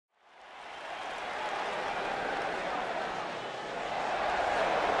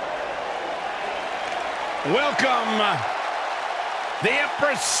Welcome, the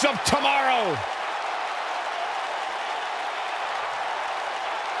Empress of Tomorrow.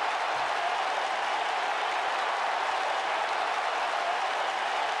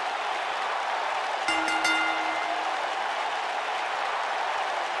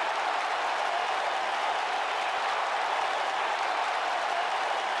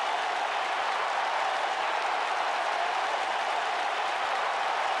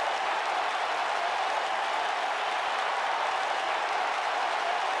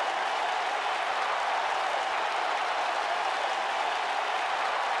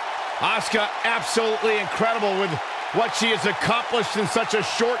 Asuka absolutely incredible with what she has accomplished in such a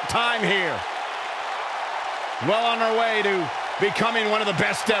short time here. Well on her way to becoming one of the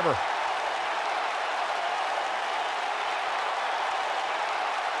best ever.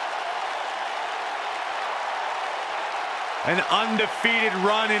 An undefeated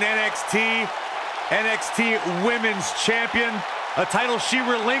run in NXT. NXT Women's Champion. A title she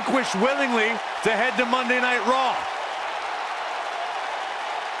relinquished willingly to head to Monday Night Raw.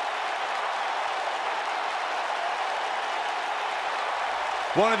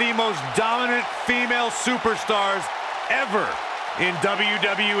 One of the most dominant female superstars ever in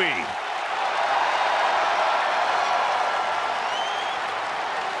WWE.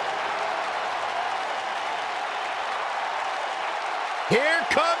 Here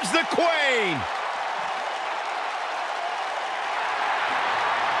comes the Queen.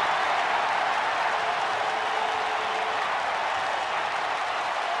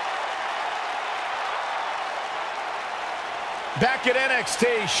 Back at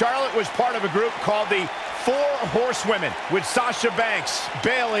NXT, Charlotte was part of a group called the Four Horsewomen with Sasha Banks,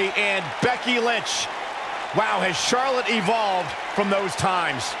 Bayley, and Becky Lynch. Wow, has Charlotte evolved from those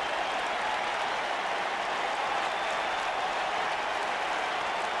times.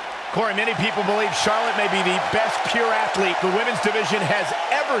 Corey, many people believe Charlotte may be the best pure athlete the women's division has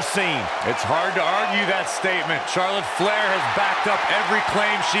ever seen. It's hard to argue that statement. Charlotte Flair has backed up every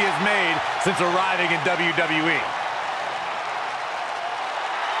claim she has made since arriving in WWE.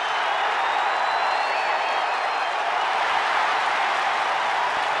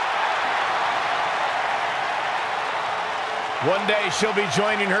 One day she'll be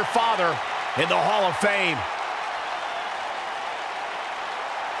joining her father in the Hall of Fame.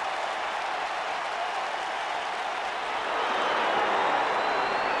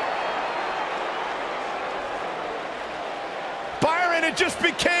 Byron, it just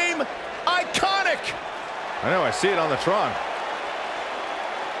became iconic. I know, I see it on the Tron.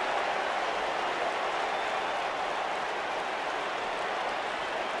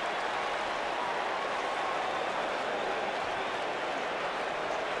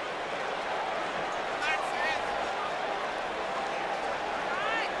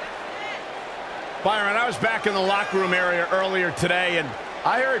 Byron, I was back in the locker room area earlier today, and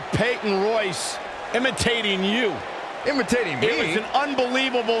I heard Peyton Royce imitating you. Imitating me? It was an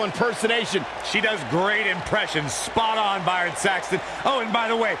unbelievable impersonation. She does great impressions. Spot on, Byron Saxton. Oh, and by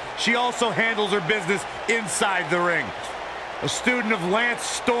the way, she also handles her business inside the ring. A student of Lance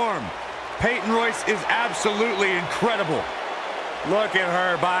Storm, Peyton Royce is absolutely incredible. Look at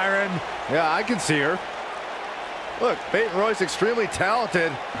her, Byron. Yeah, I can see her. Look, Peyton Royce, extremely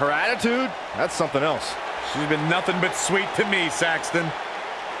talented. Her attitude, that's something else. She's been nothing but sweet to me, Saxton.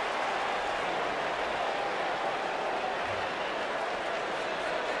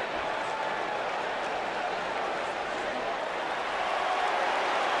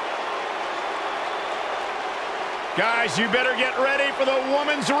 Guys, you better get ready for the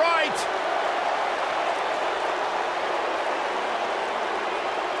woman's right.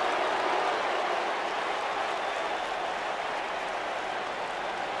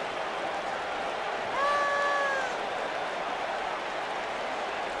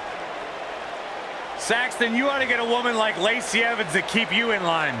 Saxton, you ought to get a woman like Lacey Evans to keep you in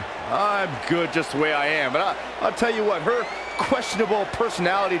line. I'm good just the way I am, but I'll tell you what, her questionable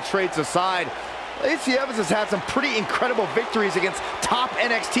personality traits aside, Lacey Evans has had some pretty incredible victories against top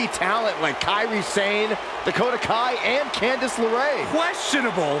NXT talent like Kairi Sane, Dakota Kai, and Candice LeRae.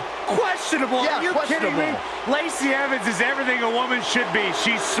 Questionable? Questionable? Yeah, Are you kidding me? Lacey Evans is everything a woman should be.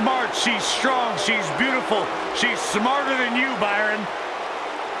 She's smart, she's strong, she's beautiful, she's smarter than you, Byron.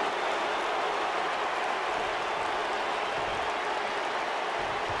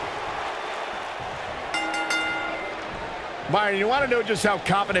 Byron, you want to know just how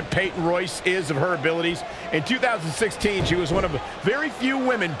confident Peyton Royce is of her abilities? In 2016, she was one of very few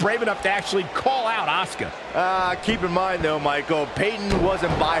women brave enough to actually call out Asuka. Keep in mind, though, Michael, Peyton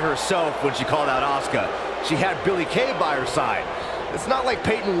wasn't by herself when she called out Asuka. She had Billie Kay by her side. It's not like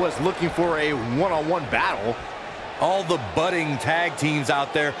Peyton was looking for a one-on-one battle. All the budding tag teams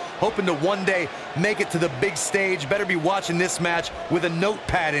out there hoping to one day make it to the big stage better be watching this match with a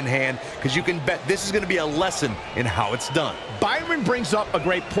notepad in hand, because you can bet this is going to be a lesson in how it's done. Byron brings up a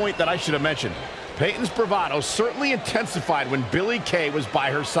great point that I should have mentioned. Peyton's bravado certainly intensified when Billie Kay was by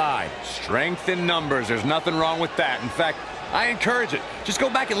her side. Strength in numbers, there's nothing wrong with that. In fact, I encourage it. Just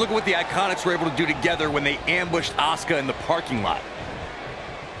go back and look at what the Iconics were able to do together when they ambushed Asuka in the parking lot.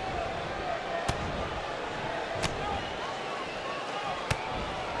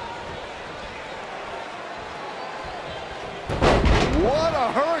 What a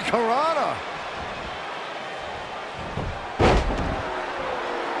hurricanrana!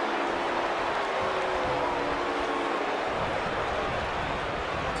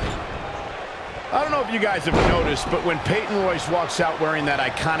 I don't know if you guys have noticed, but when Peyton Royce walks out wearing that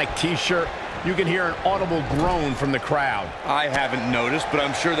iconic t-shirt, you can hear an audible groan from the crowd. I haven't noticed, but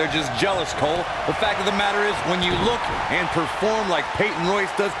I'm sure they're just jealous, Cole. The fact of the matter is, when you look and perform like Peyton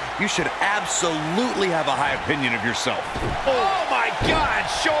Royce does, you should absolutely have a high opinion of yourself. Oh my God,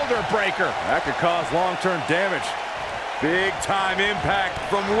 shoulder breaker. That could cause long-term damage. Big time impact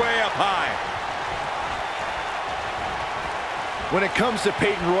from way up high. When it comes to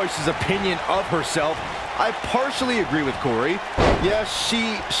Peyton Royce's opinion of herself, I partially agree with Corey. Yes,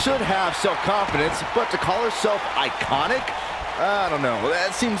 she should have self-confidence, but to call herself iconic? I don't know.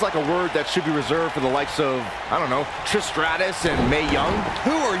 That seems like a word that should be reserved for the likes of, I don't know, Trish Stratus and Mae Young.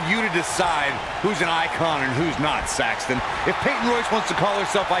 Who are you to decide who's an icon and who's not, Saxton? If Peyton Royce wants to call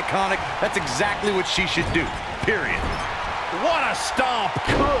herself iconic, that's exactly what she should do, period. What a stomp.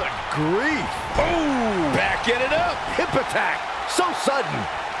 Good grief. Ooh, backing it up. Hip attack. So sudden.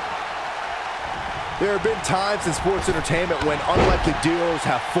 There have been times in sports entertainment when unlikely duos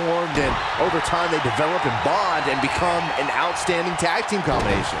have formed, and over time they develop and bond and become an outstanding tag team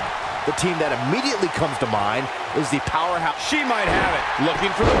combination. The team that immediately comes to mind is the powerhouse. She might have it.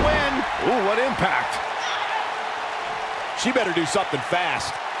 Looking for the win. Ooh, what impact. She better do something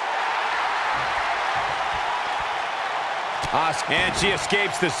fast. Asuka, and she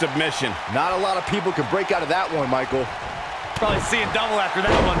escapes the submission. Not a lot of people can break out of that one, Michael. Probably seeing double after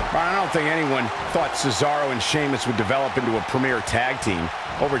that one. I don't think anyone thought Cesaro and Sheamus would develop into a premier tag team.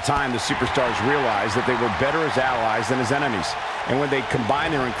 Over time, the superstars realized that they were better as allies than as enemies. And when they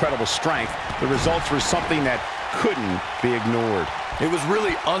combined their incredible strength, the results were something that couldn't be ignored. It was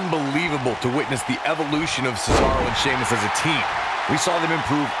really unbelievable to witness the evolution of Cesaro and Sheamus as a team. We saw them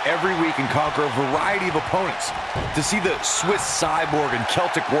improve every week and conquer a variety of opponents. To see the Swiss Cyborg and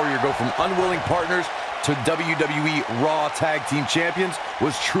Celtic Warrior go from unwilling partners to WWE Raw Tag Team Champions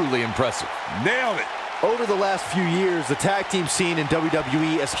was truly impressive. Nailed it! Over the last few years, the tag team scene in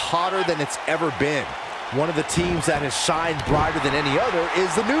WWE is hotter than it's ever been. One of the teams that has shined brighter than any other is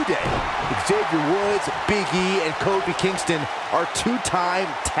the New Day. Xavier Woods, Big E, and Kofi Kingston are two-time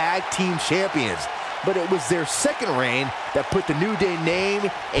tag team champions. But it was their second reign that put the New Day name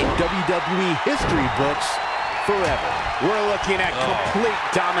in WWE history books forever. We're looking at complete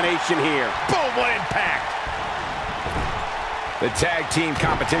domination here. Boom, what impact! The tag team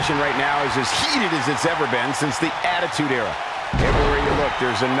competition right now is as heated as it's ever been since the Attitude Era. Everywhere you look,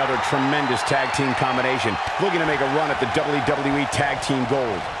 there's another tremendous tag team combination looking to make a run at the WWE Tag Team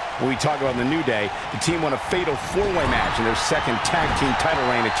Gold. When we talk about the New Day, the team won a fatal four-way match in their second tag team title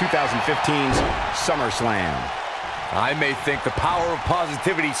reign at 2015's SummerSlam. I may think the power of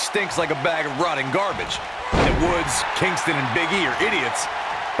positivity stinks like a bag of rotting garbage, that Woods, Kingston, and Big E are idiots,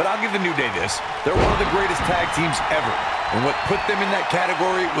 but I'll give the New Day this. They're one of the greatest tag teams ever, and what put them in that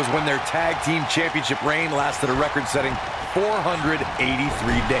category was when their tag team championship reign lasted a record-setting 483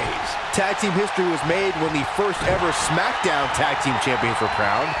 days. Tag team history was made when the first ever SmackDown Tag Team Champions were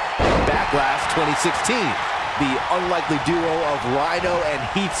crowned in Backlash 2016. The unlikely duo of Rhino and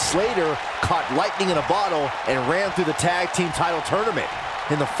Heath Slater caught lightning in a bottle and ran through the tag team title tournament.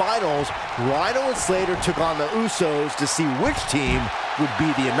 In the finals, Rhino and Slater took on the Usos to see which team would be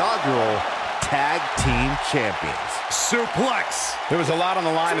the inaugural Tag Team Champions. Suplex! There was a lot on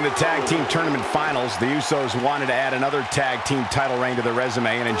the line in the tag team tournament finals. The Usos wanted to add another tag team title reign to their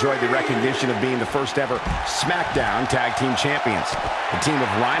resume and enjoyed the recognition of being the first ever SmackDown Tag Team Champions. The team of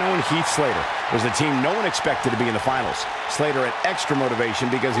Rhino and Heath Slater was the team no one expected to be in the finals. Slater had extra motivation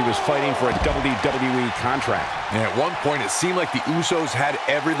because he was fighting for a WWE contract. And at one point, it seemed like the Usos had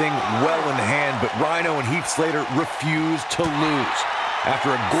everything well in hand, but Rhino and Heath Slater refused to lose.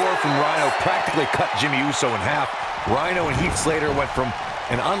 After a gore from Rhino practically cut Jimmy Uso in half, Rhino and Heath Slater went from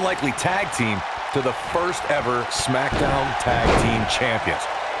an unlikely tag team to the first ever SmackDown Tag Team Champions.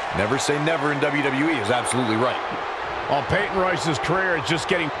 Never say never in WWE is absolutely right. Well, Peyton Royce's career is just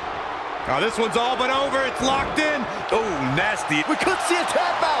getting... Oh, this one's all but over. It's locked in. Oh, nasty. We could see a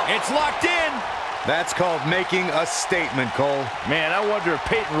tap out. It's locked in. That's called making a statement, Cole. Man, I wonder if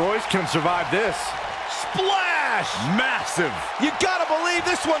Peyton Royce can survive this. Splash! Massive. You gotta believe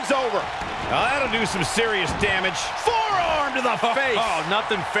this one's over. Now, that'll do some serious damage. Forearm to the face. Oh,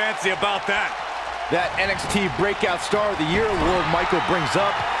 nothing fancy about that. That NXT Breakout Star of the Year award Michael brings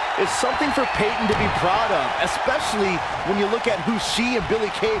up is something for Peyton to be proud of, especially when you look at who she and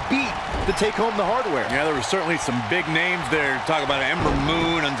Billie Kay beat to take home the hardware. Yeah, there were certainly some big names there. Talk about Ember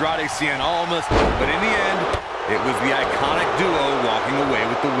Moon, Andrade Cien Almas, but in the end, it was the iconic duo walking away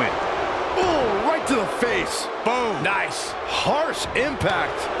with the win. Oh, right to the face. Boom. Nice. Harsh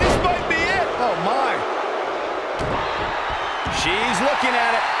impact. This might be it. Oh, my. She's looking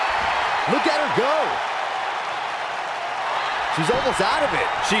at it. Look at her go. She's almost out of it.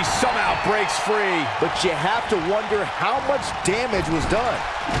 She somehow breaks free. But you have to wonder how much damage was done.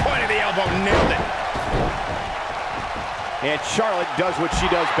 Point of the elbow, nailed it. And Charlotte does what she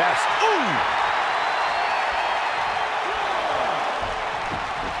does best. Ooh!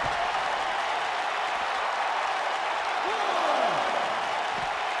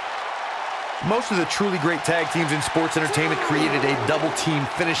 Most of the truly great tag teams in sports entertainment created a double-team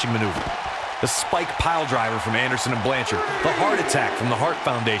finishing maneuver. The spike pile driver from Anderson and Blanchard, the heart attack from the Hart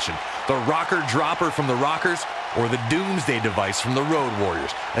Foundation, the rocker dropper from the Rockers, or the Doomsday device from the Road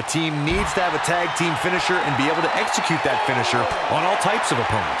Warriors. A team needs to have a tag team finisher and be able to execute that finisher on all types of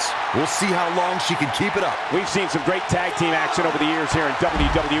opponents. We'll see how long she can keep it up. We've seen some great tag team action over the years here in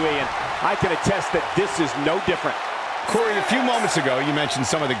WWE, and I can attest that this is no different. Corey, a few moments ago, you mentioned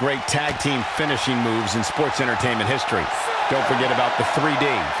some of the great tag team finishing moves in sports entertainment history. Don't forget about the 3D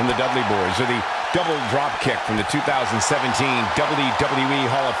from the Dudley Boys, or the double drop kick from the 2017 WWE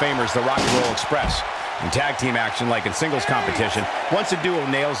Hall of Famers, the Rock and Roll Express. In tag team action, like in singles competition, once a duo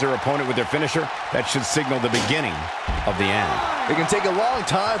nails their opponent with their finisher, that should signal the beginning of the end. It can take a long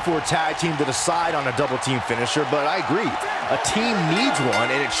time for a tag team to decide on a double team finisher, but I agree. A team needs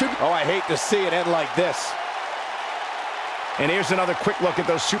one, and it should... Oh, I hate to see it end like this. And here's another quick look at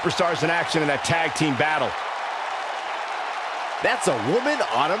those superstars in action in that tag team battle. That's a woman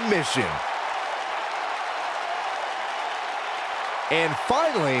on a mission. And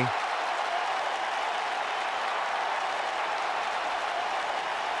finally...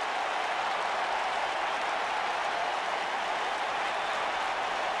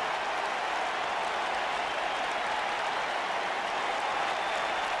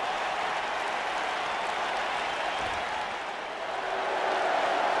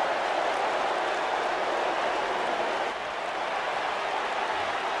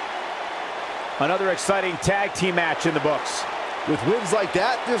 Another exciting tag team match in the books. With wins like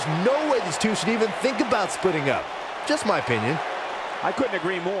that, there's no way these two should even think about splitting up. Just my opinion. I couldn't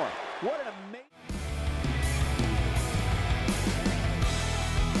agree more. What an amazing...